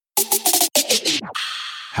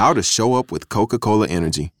How to show up with Coca-Cola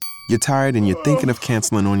Energy. You're tired and you're thinking of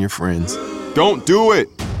canceling on your friends. Don't do it!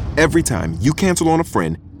 Every time you cancel on a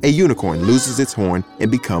friend, a unicorn loses its horn and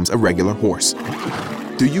becomes a regular horse.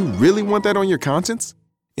 Do you really want that on your conscience?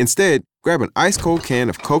 Instead, grab an ice-cold can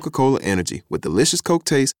of Coca-Cola Energy with delicious Coke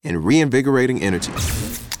taste and reinvigorating energy.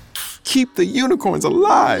 Keep the unicorns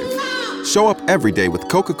alive! Show up every day with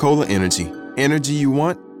Coca-Cola Energy. Energy you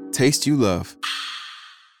want, taste you love.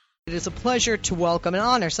 It is a pleasure to welcome and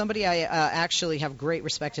honor somebody I actually have great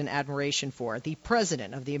respect and admiration for, the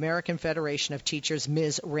president of the American Federation of Teachers,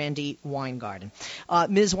 Ms. Randi Weingarten.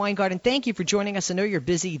 Ms. Weingarten, thank you for joining us. I know you're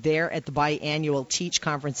busy there at the biannual Teach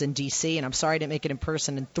Conference in D.C., and I'm sorry I didn't make it in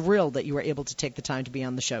person and thrilled that you were able to take the time to be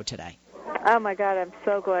on the show today. Oh, my God, I'm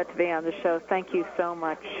so glad to be on the show. Thank you so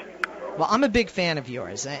much. Well, I'm a big fan of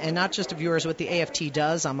yours, and not just of yours, what the AFT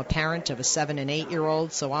does. I'm a parent of a 7- and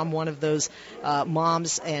 8-year-old, so I'm one of those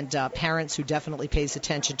moms and parents who definitely pays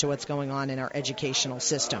attention to what's going on in our educational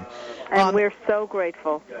system. And we're so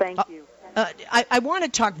grateful. Thank you. I want to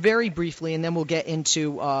talk very briefly, and then we'll get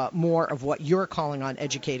into more of what you're calling on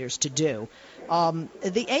educators to do.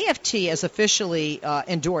 The AFT has officially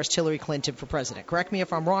endorsed Hillary Clinton for president. Correct me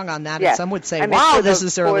if I'm wrong on that. Yes. And some would say, wow, this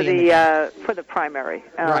is early in the game. For the primary,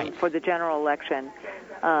 right. For the general election,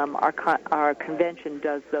 our convention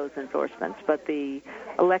does those endorsements, but the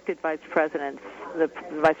elected vice presidents, the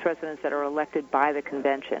vice presidents that are elected by the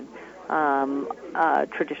convention,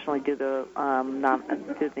 traditionally do the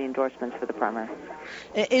endorsements for the primary.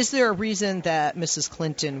 Is there a reason that Mrs.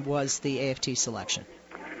 Clinton was the AFT selection?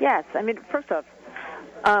 Yes. I mean, first off,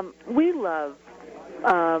 we love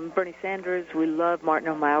Bernie Sanders. We love Martin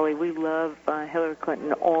O'Malley. We love Hillary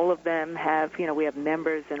Clinton. All of them have, we have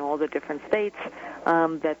members in all the different states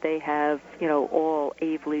that they have, all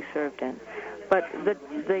ably served in. But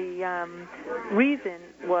the reason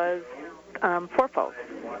was fourfold.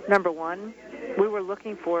 Number one, we were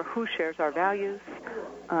looking for who shares our values,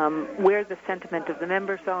 where the sentiment of the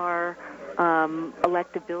members are,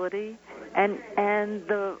 electability, and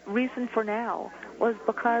the reason for now was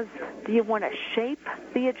because do you want to shape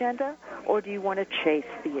the agenda or do you want to chase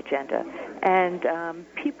the agenda? And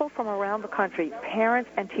people from around the country, parents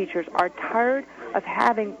and teachers, are tired of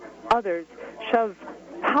having others shove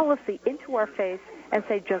policy into our face and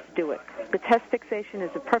say, just do it. The test fixation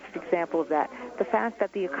is a perfect example of that. The fact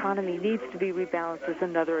that the economy needs to be rebalanced is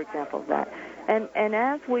another example of that. And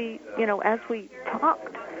as we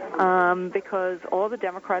talked, because all the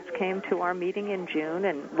Democrats came to our meeting in June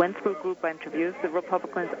and went through group interviews, the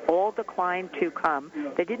Republicans all declined to come.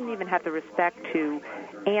 They didn't even have the respect to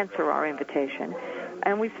answer our invitation.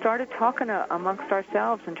 And we started talking amongst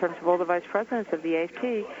ourselves in terms of all the vice presidents of the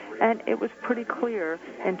AFT, and it was pretty clear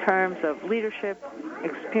in terms of leadership,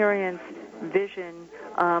 experience, vision,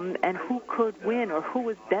 and who could win or who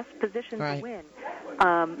was best positioned to win.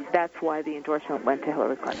 That's why the endorsement went to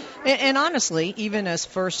Hillary Clinton. And honestly, even as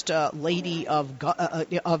first lady of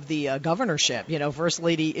the governorship, first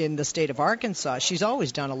lady in the state of Arkansas, she's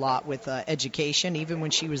always done a lot with education, even when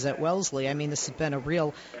she was at Wellesley. I mean, this has been a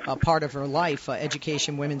real part of her life,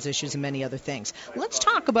 education, women's issues, and many other things. Let's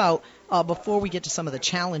talk about, before we get to some of the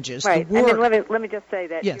challenges. Right. The work. Let me just say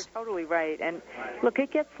that Yes. You're totally right. And look,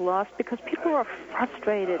 it gets lost because people are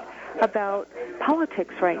frustrated about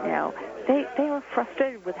politics right now. They are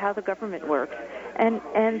frustrated with how the government works.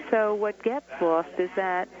 And so what gets lost is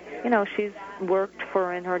that, she's worked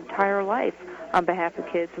in her entire life on behalf of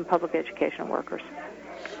kids and public education workers.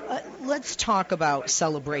 Let's talk about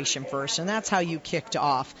celebration first, and that's how you kicked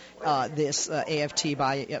off this AFT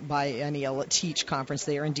biennial Teach conference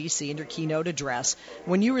there in D.C. in your keynote address.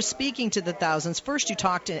 When you were speaking to the thousands, first you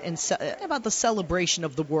talked about the celebration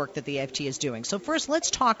of the work that the AFT is doing. So first,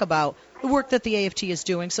 let's talk about the work that the AFT is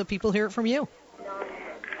doing so people hear it from you.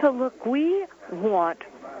 So look, we want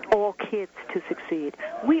all kids to succeed.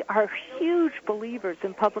 We are huge believers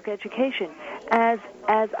in public education as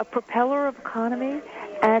a propeller of economy,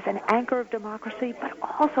 as an anchor of democracy, but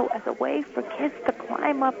also as a way for kids to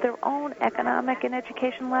climb up their own economic and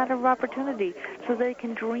education ladder of opportunity so they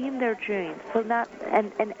can dream their dreams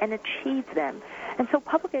and achieve them. And so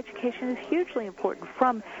public education is hugely important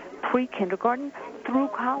from pre-kindergarten through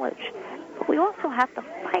college. But we also have to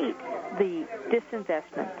fight the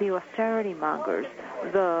disinvestment, the austerity mongers,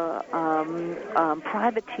 the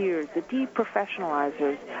privateers, the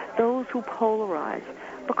deprofessionalizers, those who polarize.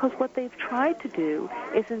 Because what they've tried to do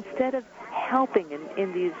is instead of helping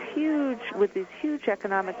with these huge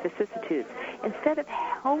economic vicissitudes, instead of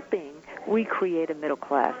helping recreate a middle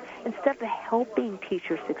class. Instead of helping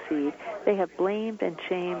teachers succeed, they have blamed and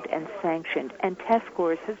shamed and sanctioned, and test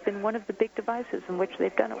scores has been one of the big devices in which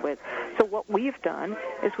they've done it with. So what we've done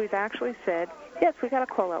is we've actually said, yes, we've got to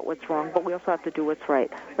call out what's wrong, but we also have to do what's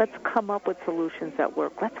right. Let's come up with solutions that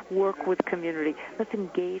work. Let's work with community. Let's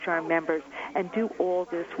engage our members and do all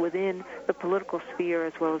this within the political sphere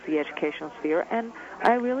as well as the educational sphere. And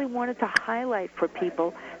I really wanted to highlight for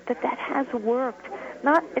people that has worked.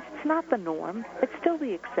 It's not the norm. It's still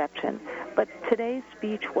the exception. But today's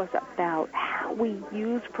speech was about how we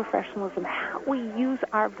use professionalism, how we use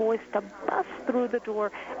our voice to bust through the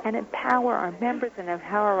door and empower our members and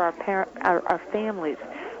empower our families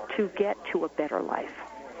to get to a better life.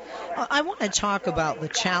 I want to talk about the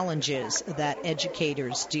challenges that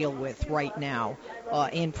educators deal with right now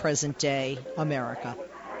in present-day America.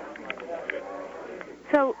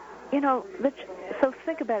 So, so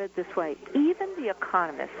think about it this way. Even the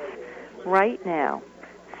economists right now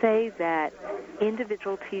say that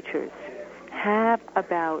individual teachers have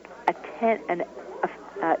about a 10%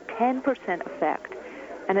 effect,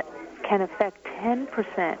 and it can affect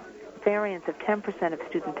 10%, variance of 10% of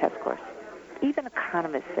student test scores. Even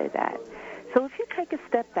economists say that. So if you take a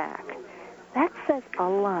step back, that says a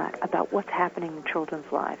lot about what's happening in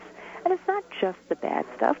children's lives. And it's not just the bad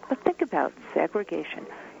stuff, but think about segregation,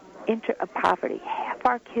 poverty. Half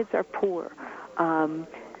our kids are poor,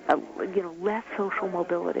 less social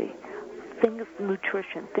mobility,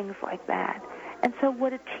 nutrition, things like that. And so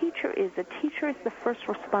what a teacher is the first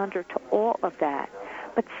responder to all of that.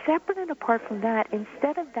 But separate and apart from that,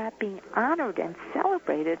 instead of that being honored and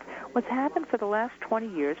celebrated, what's happened for the last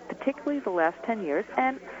 20 years, particularly the last 10 years,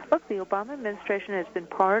 and look, the Obama administration has been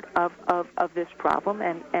part of this problem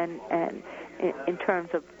and in terms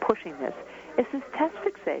of pushing this, is this test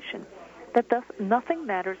fixation that nothing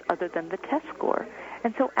matters other than the test score.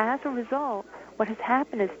 And so as a result, what has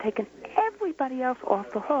happened is taken everybody else off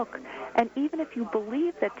the hook. And even if you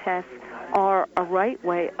believe that tests are a right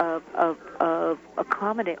way of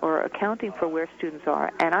accommodating or accounting for where students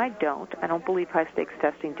are, and I don't believe high-stakes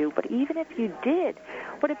testing do, but even if you did,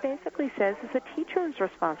 what it basically says is the teacher is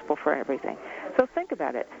responsible for everything. So think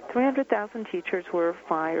about it. 300,000 teachers were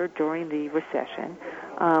fired during the recession.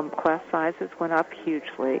 Class sizes went up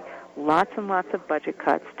hugely. Lots and lots of budget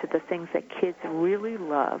cuts to the things that kids really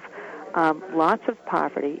love. Lots of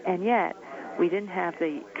poverty, and yet we didn't have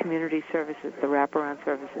the community services, the wraparound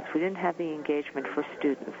services. We didn't have the engagement for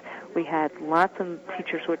students. We had lots of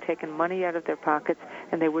teachers who were taking money out of their pockets,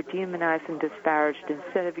 and they were demonized and disparaged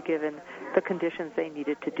instead of given the conditions they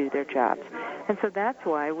needed to do their jobs. And so that's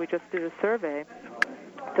why we just did a survey.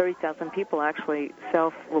 30,000 people actually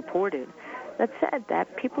self-reported that said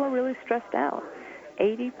that people are really stressed out.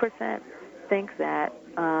 80% think that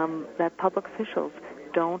that public officials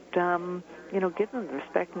don't, give them the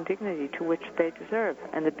respect and dignity to which they deserve.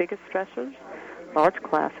 And the biggest stressors, large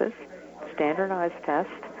classes, standardized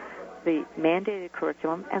tests, the mandated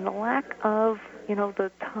curriculum, and the lack of,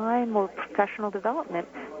 the time or professional development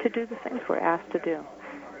to do the things we're asked to do.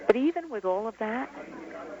 But even with all of that,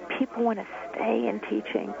 people want to stay in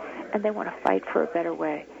teaching, and they want to fight for a better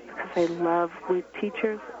way. We love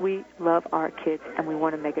our kids, and we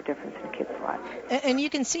want to make a difference in kids' lives. And you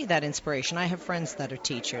can see that inspiration. I have friends that are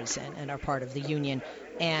teachers and are part of the union,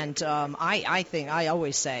 and I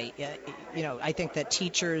always say, I think that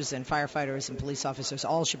teachers and firefighters and police officers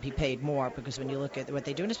all should be paid more, because when you look at what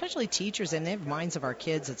they do, and especially teachers, and they have minds of our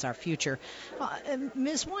kids, it's our future.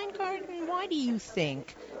 Ms. Weingarten, why do you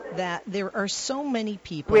think that there are so many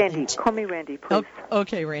people... Randy, call me Randy, please.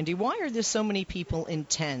 Okay, Randy. Why are there so many people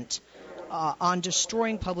intent on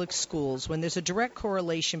destroying public schools when there's a direct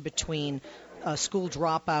correlation between school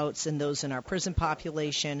dropouts and those in our prison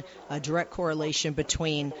population, a direct correlation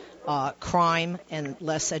between crime and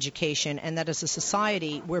less education, and that as a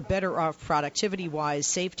society we're better off productivity-wise,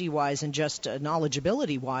 safety-wise, and just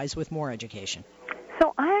knowledgeability-wise with more education?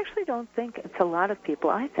 So I actually don't think it's a lot of people.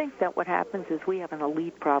 I think that what happens is we have an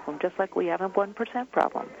elite problem, just like we have a 1%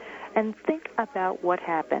 problem. And think about what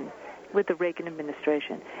happened with the Reagan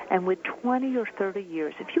administration. And with 20 or 30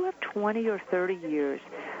 years, if you have 20 or 30 years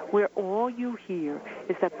where all you hear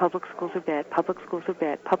is that public schools are bad, public schools are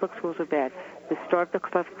bad, public schools are bad, you start the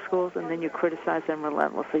public schools and then you criticize them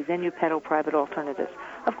relentlessly, then you peddle private alternatives.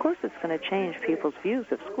 Of course it's going to change people's views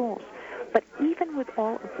of schools. But even with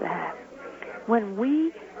all of that,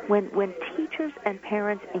 when teachers and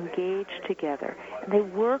parents engage together and they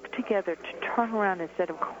work together to turn around instead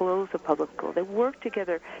of close a public school. They work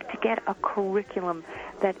together to get a curriculum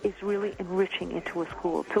that is really enriching into a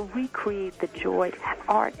school, to recreate the joy, to have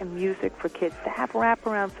art and music for kids, to have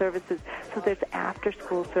wraparound services. So there's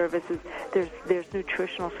after-school services, there's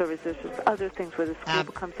nutritional services, there's other things where the school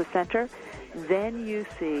becomes the center. Then you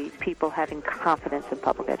see people having confidence in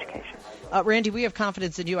public education. Randy, we have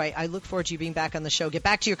confidence in you. I look forward to you being back on the show. Get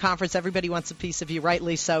back to your conference. Everybody wants a piece of you,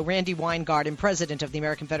 rightly so. Randy Weingarten, president of the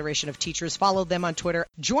American Federation of Teachers. Follow them on Twitter.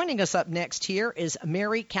 Joining us up next here is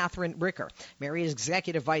Mary Catherine Ricker. Mary is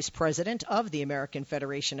executive vice president of the American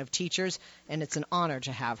Federation of Teachers, and it's an honor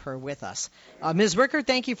to have her with us. Ms. Ricker,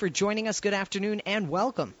 thank you for joining us. Good afternoon and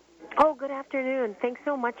welcome. Oh, good afternoon. Thanks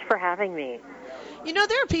so much for having me. You know,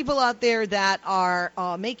 there are people out there that are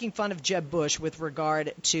making fun of Jeb Bush with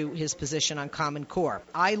regard to his position on Common Core.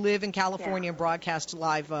 I live in California and broadcast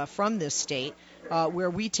live from this state where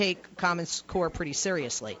we take Common Core pretty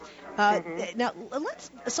seriously. Now,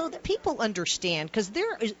 so that people understand, because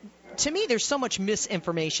to me, there's so much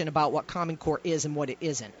misinformation about what Common Core is and what it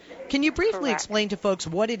isn't. Can you briefly explain to folks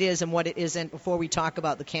what it is and what it isn't before we talk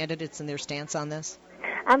about the candidates and their stance on this?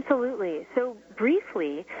 Absolutely. So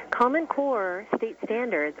briefly, Common Core state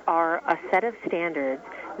standards are a set of standards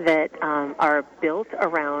that are built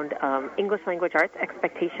around English language arts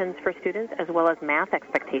expectations for students as well as math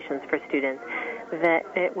expectations for students,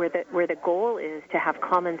 where the goal is to have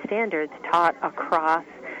common standards taught across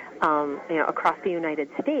the United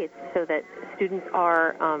States so that students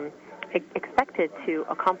are expected to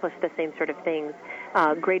accomplish the same sort of things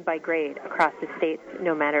grade by grade across the states,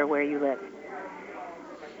 no matter where you live.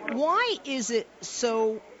 Why is it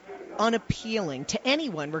so unappealing to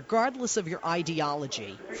anyone, regardless of your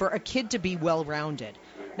ideology, for a kid to be well-rounded?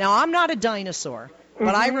 Now, I'm not a dinosaur,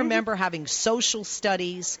 but I remember having social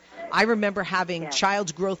studies. I remember having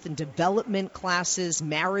child growth and development classes,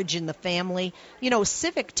 marriage in the family,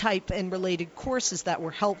 civic type and related courses that were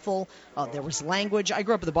helpful. There was language. I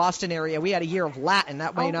grew up in the Boston area. We had a year of Latin.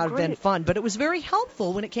 That may not have been fun, but it was very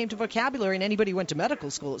helpful when it came to vocabulary, and anybody who went to medical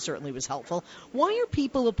school, it certainly was helpful. Why are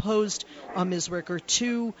people opposed, Ms. Ricker,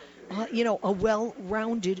 to, a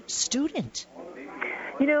well-rounded student?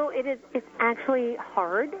 It's actually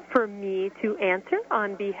hard for me to answer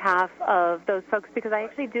on behalf of those folks because I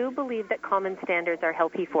actually do believe that common standards are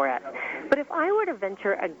healthy for us. But if I were to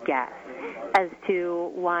venture a guess as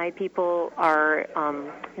to why people are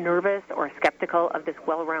nervous or skeptical of this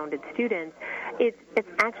well-rounded student, it's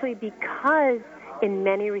actually because in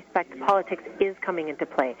many respects, politics is coming into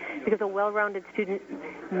play because a well-rounded student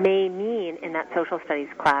may mean in that social studies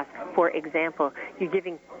class, for example, you're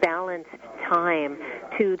giving balanced time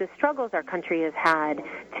to the struggles our country has had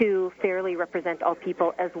to fairly represent all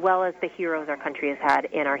people as well as the heroes our country has had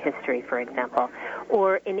in our history, for example.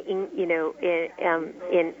 Or in English,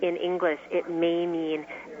 it may mean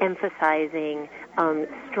emphasizing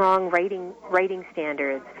strong writing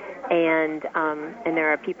standards. And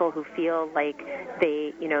there are people who feel like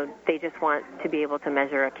they just want to be able to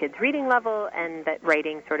measure a kid's reading level, and that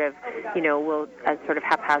writing sort of, will sort of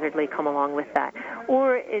haphazardly come along with that.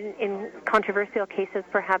 Or in controversial cases,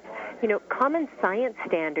 perhaps, common science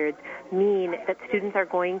standards mean that students are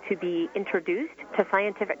going to be introduced to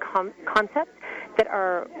scientific concepts that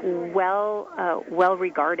are well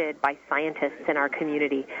regarded by scientists in our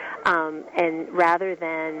community, and rather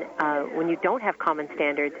than when you don't have common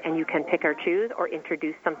standards and you can pick or choose or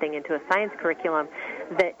introduce something into a science curriculum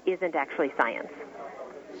that isn't actually science.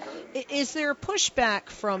 Is there a pushback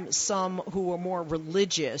from some who are more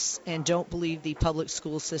religious and don't believe the public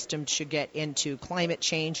school system should get into climate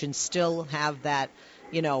change and still have that,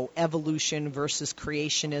 evolution versus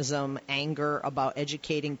creationism, anger about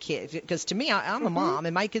educating kids? Because to me, I'm a mom,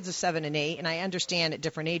 and my kids are 7 and 8, and I understand at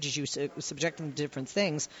different ages you subject them to different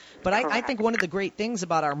things. But I think one of the great things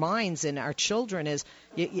about our minds and our children is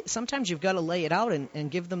sometimes you've got to lay it out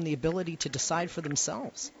and give them the ability to decide for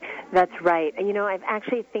themselves. That's right. And, I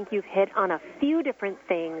actually think you've hit on a few different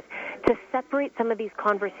things to separate some of these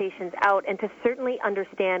conversations out and to certainly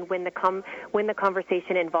understand when the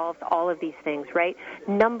conversation involves all of these things, right?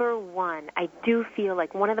 Number one, I do feel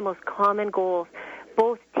like one of the most common goals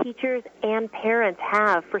both teachers and parents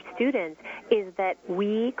have for students is that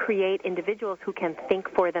we create individuals who can think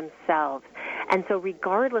for themselves. And so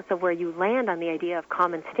regardless of where you land on the idea of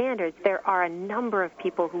common standards, there are a number of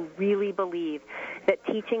people who really believe that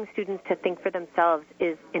teaching students to think for themselves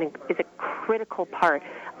is a critical part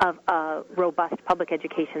of a robust public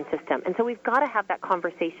education system. And so we've got to have that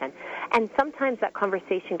conversation. And sometimes that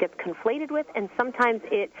conversation gets conflated with, and sometimes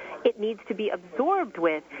it needs to be absorbed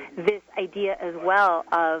with this idea as well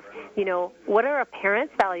of, what are our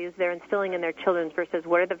parents' values they're instilling in their children versus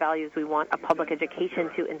what are the values we want a public education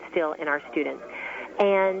to instill in our students.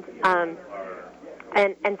 And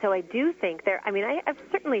so I do think I've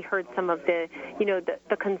certainly heard some of the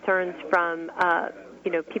concerns from,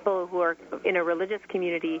 people who are in a religious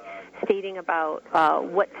community stating about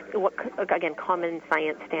what again, common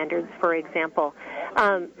science standards, for example.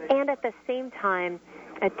 And at the same time,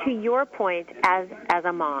 to your point, as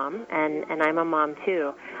a mom, and I'm a mom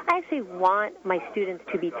too, I actually want my students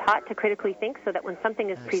to be taught to critically think so that when something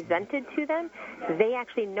is presented to them, they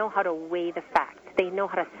actually know how to weigh the facts. They know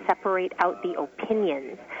how to separate out the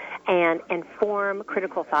opinions and form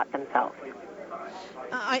critical thought themselves.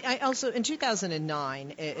 I also, in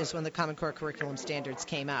 2009 is when the Common Core Curriculum Standards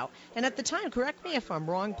came out. And at the time, correct me if I'm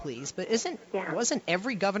wrong, please, but wasn't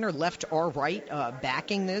every governor, left or right,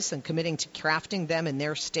 backing this and committing to crafting them in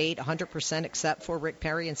their state 100% except for Rick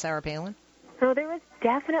Perry and Sarah Palin? So there was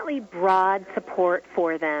definitely broad support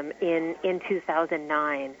for them in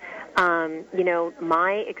 2009.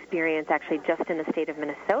 My experience actually just in the state of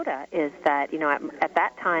Minnesota is that, at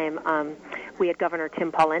that time we had Governor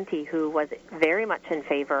Tim Pawlenty, who was very much in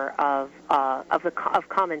favor of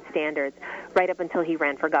common standards right up until he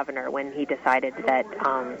ran for governor when he decided that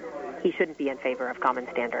he shouldn't be in favor of common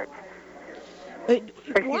standards.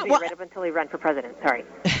 Right up until he ran for president, sorry.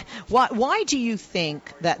 Why do you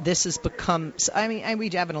think that this has become, we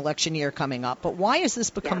have an election year coming up, but why has this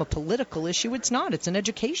become a political issue? It's not. It's an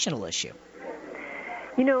educational issue.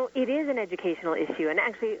 It is an educational issue, and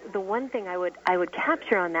actually the one thing I would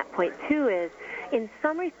capture on that point, too, is in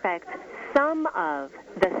some respects, some of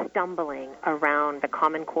the stumbling around the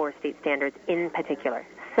Common Core state standards in particular,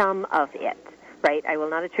 some of it, right? I will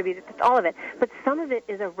not attribute it to all of it, but some of it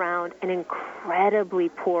is around an incredibly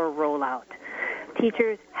poor rollout.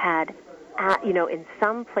 Teachers had, in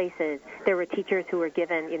some places, there were teachers who were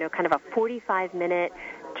given, kind of a 45-minute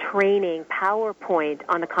training PowerPoint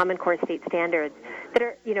on the Common Core state standards that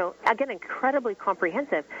are, again, incredibly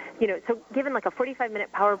comprehensive. So given like a 45-minute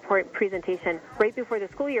PowerPoint presentation right before the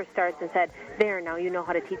school year starts and said, there, now you know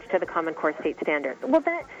how to teach to the Common Core state standards. Well,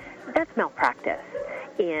 that's malpractice.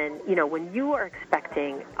 And, when you are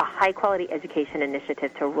expecting a high-quality education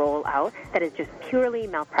initiative to roll out, that is just purely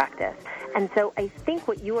malpractice. And so I think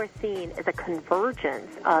what you are seeing is a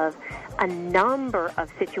convergence of a number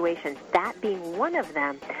of situations, that being one of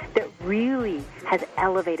them, that really has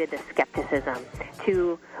elevated the skepticism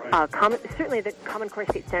to certainly the Common Core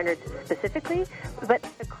state standards specifically, but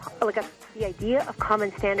the idea of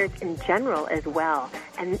common standards in general as well.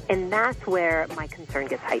 And that's where my concern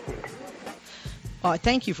gets heightened.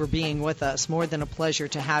 Thank you for being with us. More than a pleasure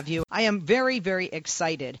to have you. I am very, very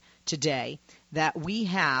excited today that we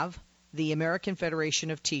have the American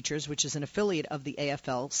Federation of Teachers, which is an affiliate of the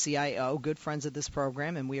AFL-CIO, good friends of this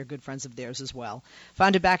program, and we are good friends of theirs as well.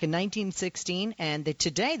 Founded back in 1916, and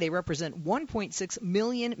today they represent 1.6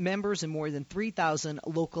 million members and more than 3,000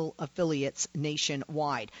 local affiliates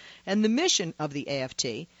nationwide. And the mission of the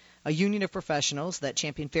AFT, a union of professionals that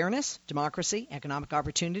champion fairness, democracy, economic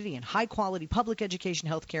opportunity, and high-quality public education,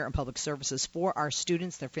 healthcare, and public services for our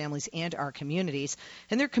students, their families, and our communities.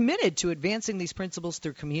 And they're committed to advancing these principles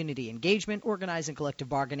through community engagement, organizing, collective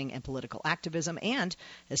bargaining, and political activism, and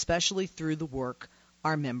especially through the work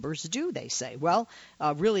our members do, they say. Well,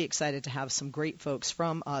 really excited to have some great folks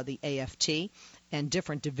from the AFT and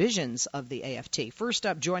different divisions of the AFT. First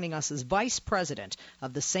up, joining us is Vice President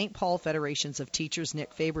of the St. Paul Federations of Teachers.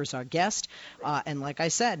 Nick Faber is our guest. And like I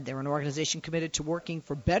said, they're an organization committed to working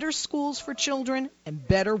for better schools for children and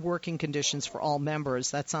better working conditions for all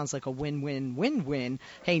members. That sounds like a win-win-win-win.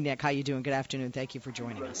 Hey, Nick, how you doing? Good afternoon. Thank you for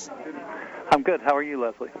joining us. I'm good. How are you,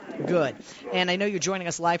 Leslie? Good. And I know you're joining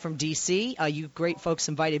us live from D.C. You great folks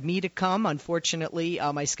invited me to come. Unfortunately,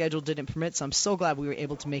 my schedule didn't permit, so I'm so glad we were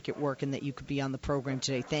able to make it work and that you could be on the program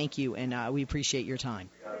today. Thank you, and we appreciate your time.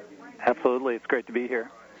 Absolutely. It's great to be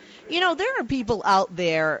here. There are people out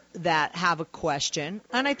there that have a question,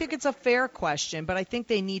 and I think it's a fair question, but I think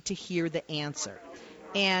they need to hear the answer.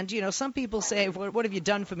 And, some people say, what have you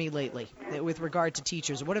done for me lately with regard to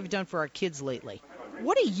teachers? What have you done for our kids lately?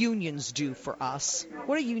 What do unions do for us?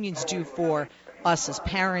 What do unions do for us as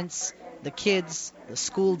parents, the kids, the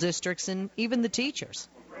school districts, and even the teachers?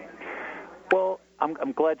 Well,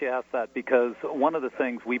 I'm glad you asked that, because one of the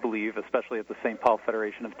things we believe, especially at the St. Paul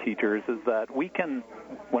Federation of Teachers, is that we can,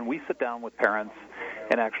 when we sit down with parents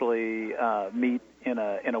and actually meet in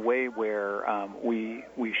a way where we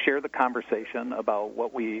share the conversation about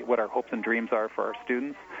what our hopes and dreams are for our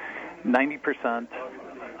students, 90%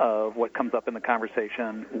 of what comes up in the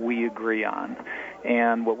conversation we agree on.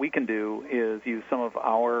 And what we can do is use some of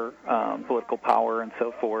our political power and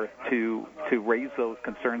so forth to raise those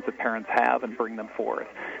concerns that parents have and bring them forth.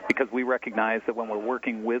 Because we recognize that when we're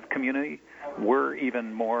working with community, we're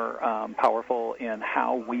even more powerful in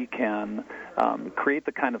how we can create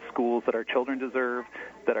the kind of schools that our children deserve,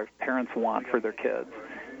 that our parents want for their kids.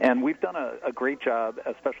 And we've done a great job,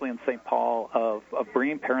 especially in St. Paul, of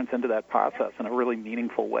bringing parents into that process in a really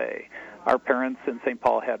meaningful way. Our parents in St.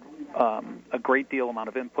 Paul had a great amount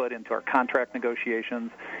of input into our contract negotiations,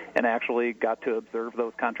 and actually got to observe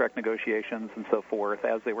those contract negotiations and so forth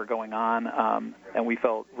as they were going on. And we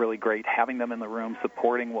felt really great having them in the room,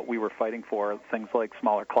 supporting what we were fighting for, things like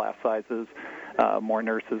smaller class sizes, more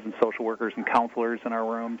nurses and social workers and counselors in our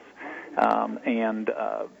rooms, and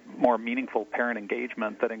more meaningful parent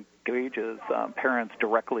engagement that engages parents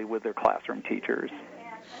directly with their classroom teachers.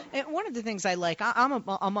 And one of the things I like, I'm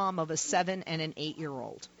a mom of a 7 and an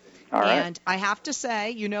 8-year-old. All right. And I have to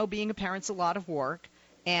say, being a parent's a lot of work.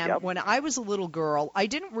 And when I was a little girl, I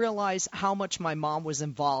didn't realize how much my mom was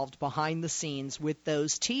involved behind the scenes with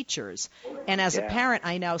those teachers. And as a parent,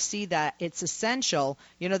 I now see that it's essential.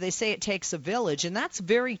 They say it takes a village, and that's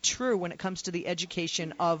very true when it comes to the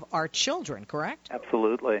education of our children, correct?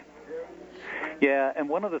 Absolutely. Yeah, and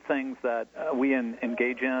one of the things that we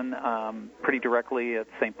engage in pretty directly at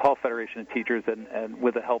St. Paul Federation of Teachers, and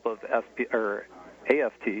with the help of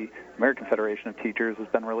AFT, American Federation of Teachers, has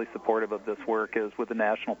been really supportive of this work, is with the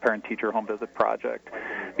National Parent-Teacher Home Visit Project.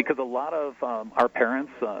 Because a lot of our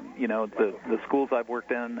parents, the schools I've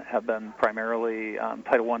worked in have been primarily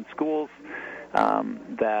Title I schools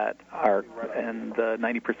that are in the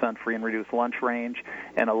 90% free and reduced lunch range,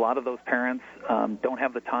 and a lot of those parents don't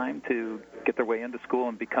have the time to get their way into school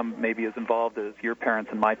and become maybe as involved as your parents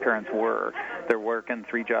and my parents were. They're working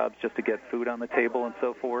 3 jobs just to get food on the table and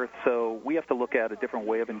so forth. So we have to look at a different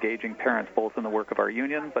way of engaging parents, both in the work of our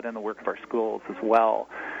union, but in the work of our schools as well.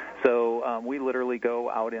 So we literally go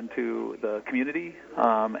out into the community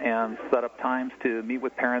and set up times to meet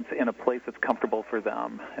with parents in a place that's comfortable for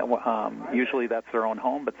them. Usually that's their own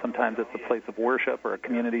home, but sometimes it's a place of worship or a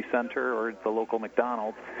community center or the local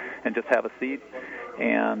McDonald's, and just have a seat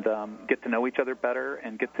and get to know each other better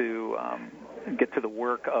and get to the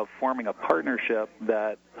work of forming a partnership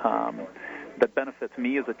that benefits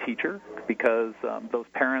me as a teacher, because those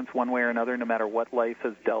parents, one way or another, no matter what life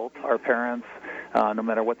has dealt our parents, no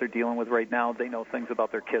matter what they're dealing with right now, they know things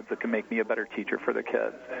about their kids that can make me a better teacher for their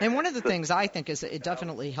kids. And one of the things I think is it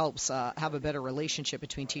definitely helps have a better relationship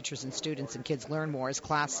between teachers and students, and kids learn more, is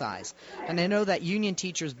class size. And I know that union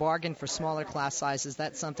teachers bargain for smaller class sizes.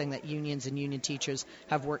 That's something that unions and union teachers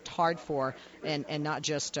have worked hard for, and not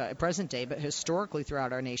just present day, but historically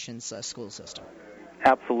throughout our nation's school system.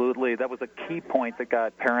 Absolutely. That was a key point that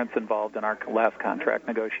got parents involved in our last contract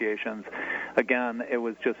negotiations. Again, it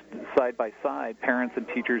was just side by side. Parents and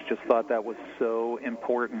teachers just thought that was so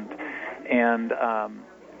important. And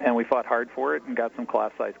we fought hard for it and got some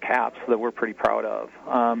class size caps that we're pretty proud of.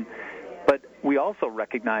 But we also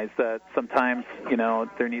recognize that sometimes,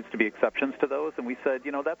 there needs to be exceptions to those, and we said,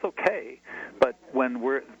 that's okay. But when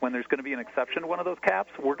there's going to be an exception to one of those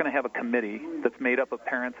caps, we're going to have a committee that's made up of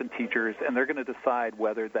parents and teachers, and they're going to decide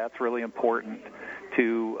whether that's really important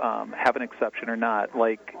to have an exception or not.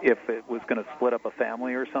 Like if it was going to split up a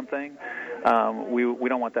family or something, we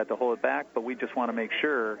don't want that to hold it back, but we just want to make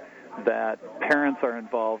sure that parents are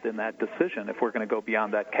involved in that decision if we're going to go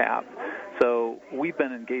beyond that cap. So we've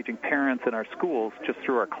been engaging parents in our schools just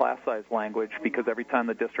through our class size language, because every time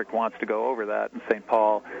the district wants to go over that in St.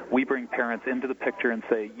 Paul, we bring parents into the picture and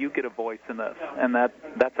say, you get a voice in this. And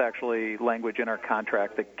that's actually language in our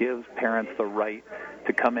contract that gives parents the right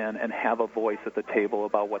to come in and have a voice at the table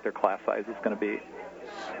about what their class size is going to be.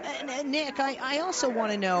 Nick, I also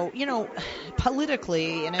want to know,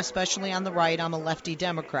 politically, and especially on the right, I'm a lefty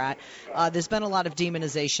Democrat, there's been a lot of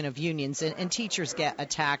demonization of unions, and teachers get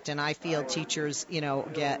attacked, and I feel teachers,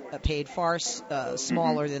 get paid far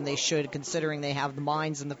smaller than they should, considering they have the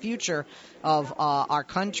minds and the future of our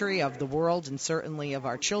country, of the world, and certainly of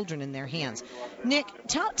our children in their hands. Nick,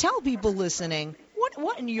 tell people listening,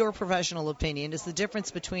 what in your professional opinion is the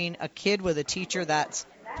difference between a kid with a teacher that's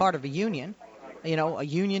part of a union, a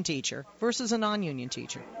union teacher, versus a non-union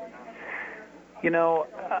teacher?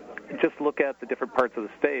 Just look at the different parts of the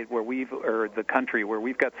state or the country where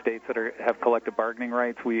we've got states that have collective bargaining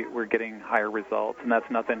rights. We're getting higher results, and that's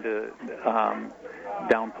nothing to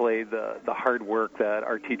downplay the hard work that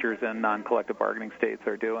our teachers in non-collective bargaining states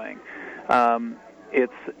are doing.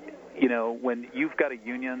 It's when you've got a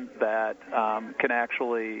union that can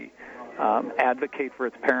actually advocate for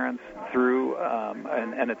its parents through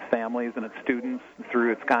and its families and its students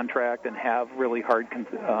through its contract, and have really hard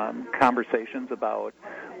conversations about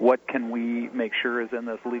what can we make sure is in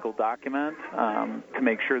this legal document to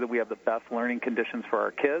make sure that we have the best learning conditions for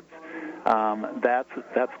our kids.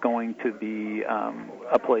 That's going to be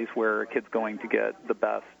a place where a kid's going to get the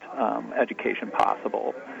best education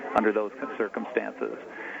possible under those circumstances.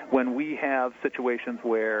 When we have situations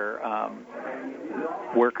where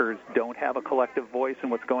workers don't have a collective voice in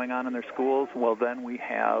what's going on in their schools, well, then we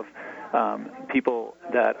have people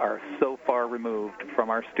that are so far removed from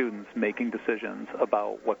our students making decisions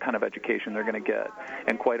about what kind of education they're going to get.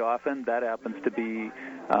 And quite often that happens to be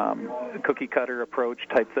cookie-cutter approach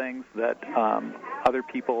type things that other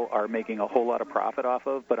people are making a whole lot of profit off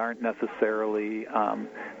of, but aren't necessarily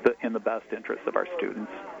in the best interest of our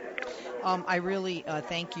students. I really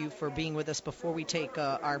thank you for being with us. Before we take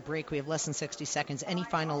our break, we have less than 60 seconds. Any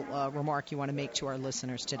final remark you want to make to our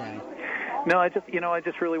listeners today? No, I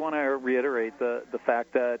just really want to reiterate the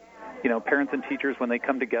fact that parents and teachers, when they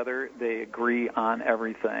come together, they agree on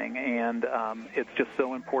everything, and it's just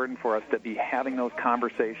so important for us to be having those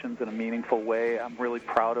conversations in a meaningful way. I'm really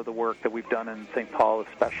proud of the work that we've done in St. Paul,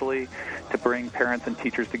 especially to bring parents and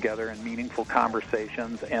teachers together in meaningful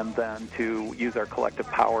conversations, and then to use our collective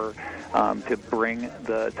power to bring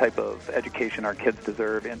the type of education our kids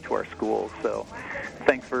deserve into our schools. So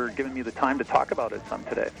thanks for giving me the time to talk about it some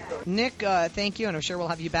today. Nick, thank you, and I'm sure we'll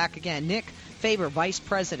have you back again. Nick Faber, Vice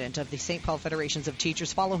President of the St. Paul Federations of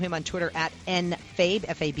Teachers. Follow him on Twitter at NFabe,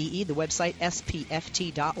 F-A-B-E, the website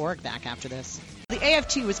spft.org. Back after this. The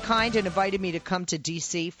AFT was kind and invited me to come to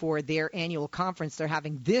D.C. for their annual conference they're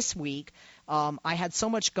having this week. I had so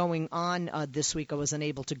much going on this week I was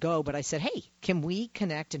unable to go, but I said, hey, can we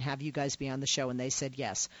connect and have you guys be on the show? And they said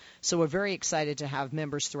yes. So we're very excited to have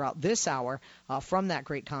members throughout this hour from that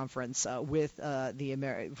great conference with the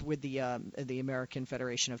American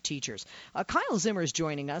Federation of Teachers. Kyle Zimmer is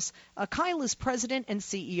joining us. Kyle is president and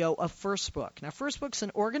CEO of First Book. Now, First Book's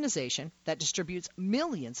an organization that distributes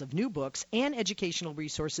millions of new books and educational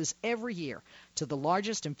resources every year to the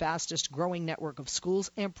largest and fastest growing network of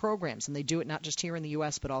schools and programs, and they do it not just here in the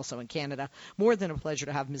U.S., but also in Canada. More than a pleasure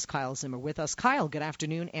to have Ms. Kyle Zimmer with us. Kyle, good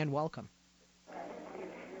afternoon and welcome.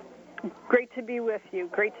 Great to be with you.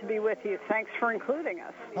 Great to be with you. Thanks for including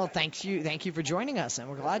us. Well, thank you for joining us, and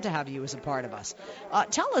we're glad to have you as a part of us.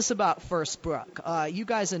 Tell us about First Book. You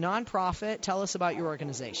guys are a nonprofit. Tell us about your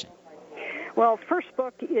organization. Well, First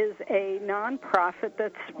Book is a nonprofit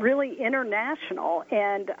that's really international,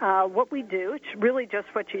 and what we do, it's really just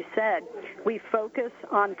what you said. We focus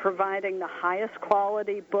on providing the highest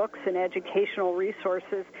quality books and educational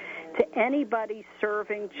resources to anybody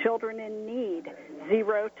serving children in need,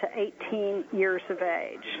 0 to 18 years of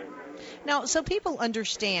age. Now, so people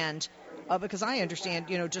understand, because I understand,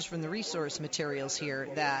 just from the resource materials here,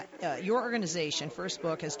 that your organization, First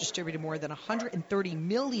Book, has distributed more than 130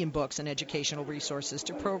 million books and educational resources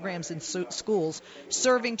to programs in schools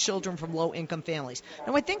serving children from low-income families.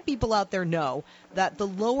 Now, I think people out there know that the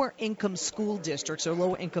lower-income school districts or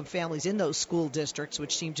lower-income families in those school districts,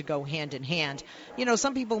 which seem to go hand in hand,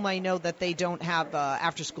 some people might know that they don't have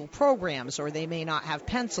after-school programs, or they may not have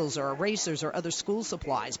pencils or erasers or other school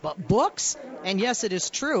supplies. But books, and yes, it is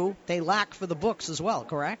true, they lack for the books as well,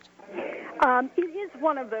 correct? It is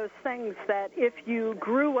one of those things that if you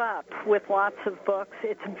grew up with lots of books,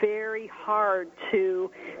 it's very hard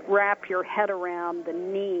to wrap your head around the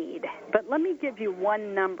need. But let me give you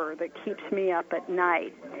one number that keeps me up at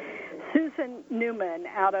night. Susan Newman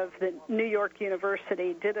out of the New York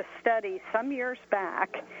University did a study some years back,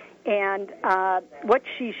 and what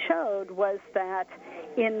she showed was that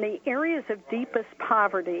in the areas of deepest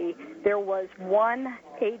poverty, there was one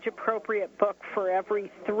age-appropriate book for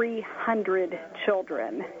every 300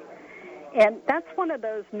 children. And that's one of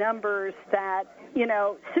those numbers that,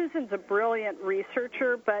 Susan's a brilliant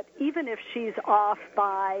researcher, but even if she's off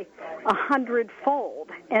by 100-fold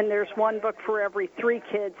and there's one book for every 3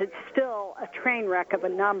 kids, it's still a train wreck of a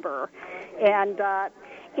number. And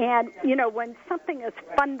And, you know, when something as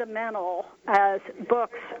fundamental as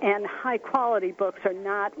books and high-quality books are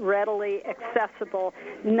not readily accessible,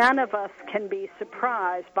 none of us can be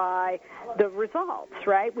surprised by the results,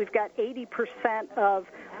 right? We've got 80% of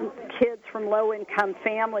kids from low-income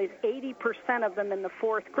families, 80% of them in the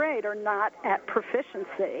fourth grade are not at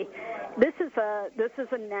proficiency. This is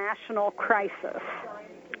a national crisis.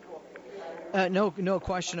 No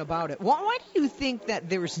question about it. Why do you think that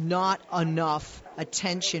there's not enough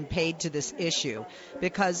attention paid to this issue?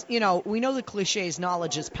 Because, you know, we know the cliche is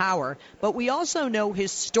knowledge is power, but we also know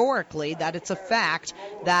historically that it's a fact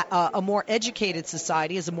that a more educated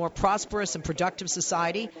society is a more prosperous and productive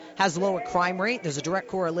society, has a lower crime rate. There's a direct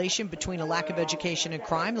correlation between a lack of education and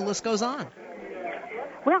crime. The list goes on.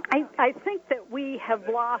 Well, I think that we have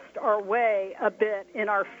lost our way a bit in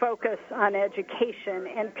our focus on education,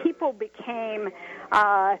 and people became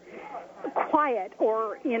quiet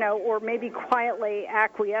or maybe quietly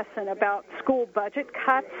acquiescent about school budget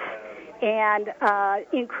cuts and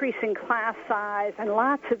increasing class size and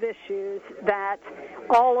lots of issues that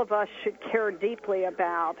all of us should care deeply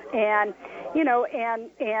about. And, you know,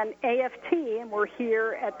 and AFT, and we're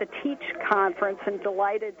here at the Teach Conference and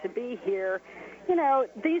delighted to be here. You know,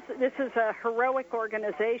 this is a heroic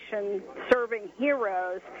organization serving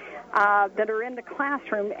heroes that are in the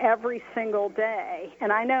classroom every single day.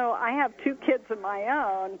 And I know I have two kids of my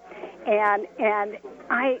own, and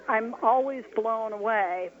I'm always blown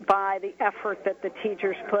away by the effort that the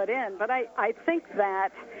teachers put in. But I think that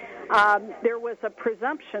there was a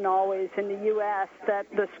presumption always in the U.S. that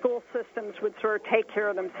the school systems would sort of take care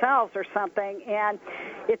of themselves or something, and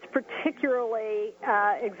it's particularly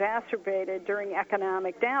exacerbated during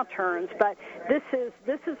economic downturns. But this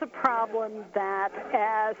is a problem that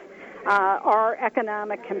as our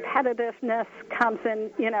economic competitiveness comes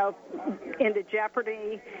into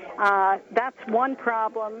jeopardy, that's one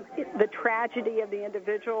problem. The tragedy of the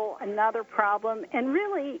individual, another problem, and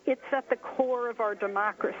really it's at the core of our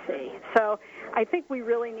democracy. So I think we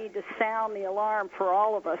really need to sound the alarm for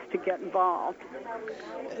all of us to get involved.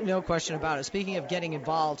 No question about it. Speaking of getting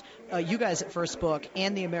involved, you guys at First Book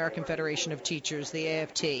and the American Federation of Teachers, the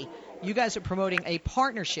AFT, you guys are promoting a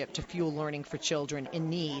partnership to fuel learning for children in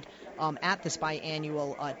need at this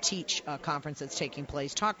biannual Teach conference that's taking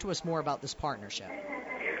place. Talk to us more about this partnership.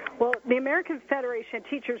 Well, the American Federation of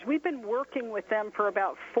Teachers, we've been working with them for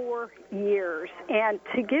about 4 years. And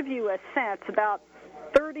to give you a sense, about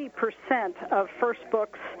 30% of First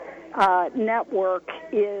Book's network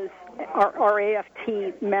are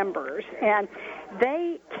AFT members. And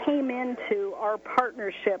they came into our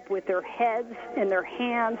partnership with their heads and their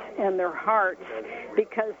hands and their hearts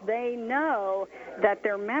because they know that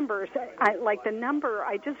their members, like the number,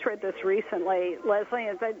 I just read this recently, Leslie,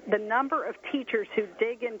 is that the number of teachers who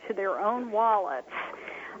dig into their own wallets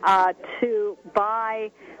to buy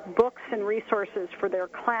books and resources for their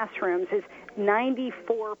classrooms is 94%.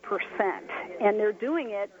 And they're doing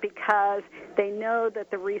it because they know that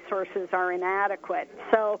the resources are inadequate.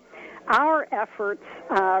 So our efforts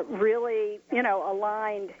really,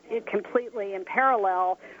 aligned completely in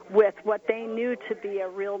parallel with what they knew to be a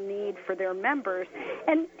real need for their members.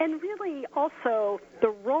 And really also the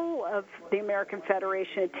role of the American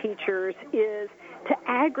Federation of Teachers is to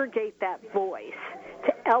aggregate that voice,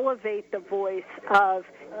 to elevate the voice of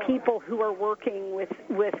people who are working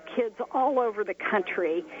with kids all over the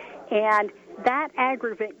country. And that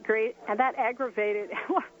aggravated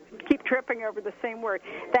keep tripping over the same word.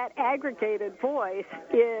 That aggregated voice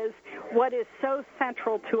is what is so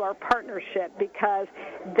central to our partnership because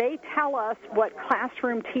they tell us what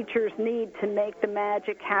classroom teachers need to make the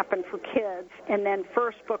magic happen for kids, and then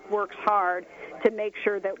First Book works hard to make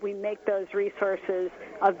sure that we make those resources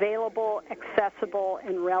available, accessible,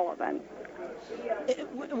 and relevant.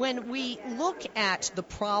 When we look at the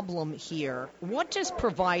problem here, what does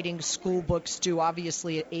providing school books do?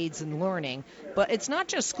 Obviously, it aids in learning, but it's not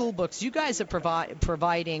just school books. You guys are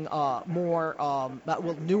providing more,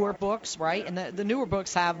 newer books, right? And the newer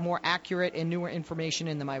books have more accurate and newer information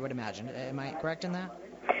in them, I would imagine. Am I correct in that?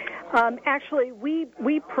 Actually,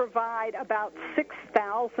 we provide about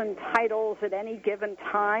 6,000 titles at any given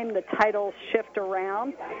time. The titles shift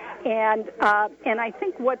around, and I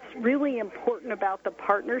think what's really important about the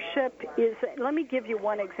partnership is, let me give you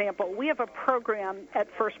one example. We have a program at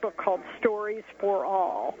First Book called Stories for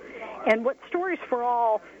All, and what Stories for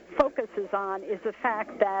All focuses on is the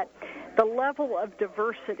fact that the level of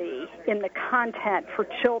diversity in the content for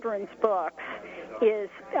children's books is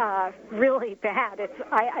really bad.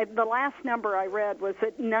 The last number I read was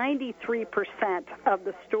that 93% of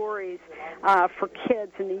the stories for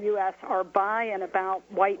kids in the U.S. are by and about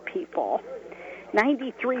white people.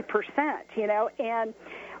 93%, and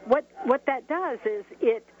what that does is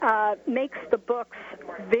it makes the books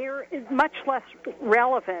much less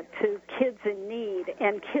relevant to kids in need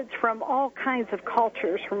and kids from all kinds of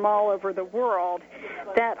cultures from all over the world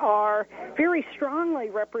that are very strongly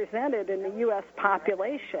represented in the U.S.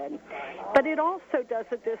 population. But it also does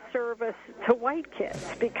a disservice to white kids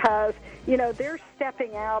because, they're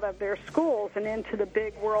stepping out of their schools and into the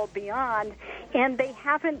big world beyond, and they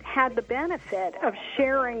haven't had the benefit of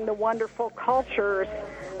sharing the wonderful cultures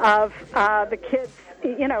of the kids,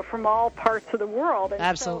 from all parts of the world. And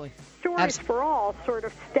Absolutely. So Stories for All sort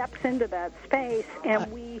of steps into that space,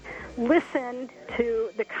 and we listen to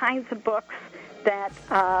the kinds of books that,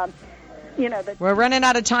 We're running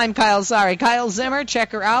out of time, Kyle. Sorry. Kyle Zimmer,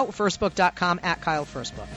 check her out, firstbook.com, @KyleFirstBook.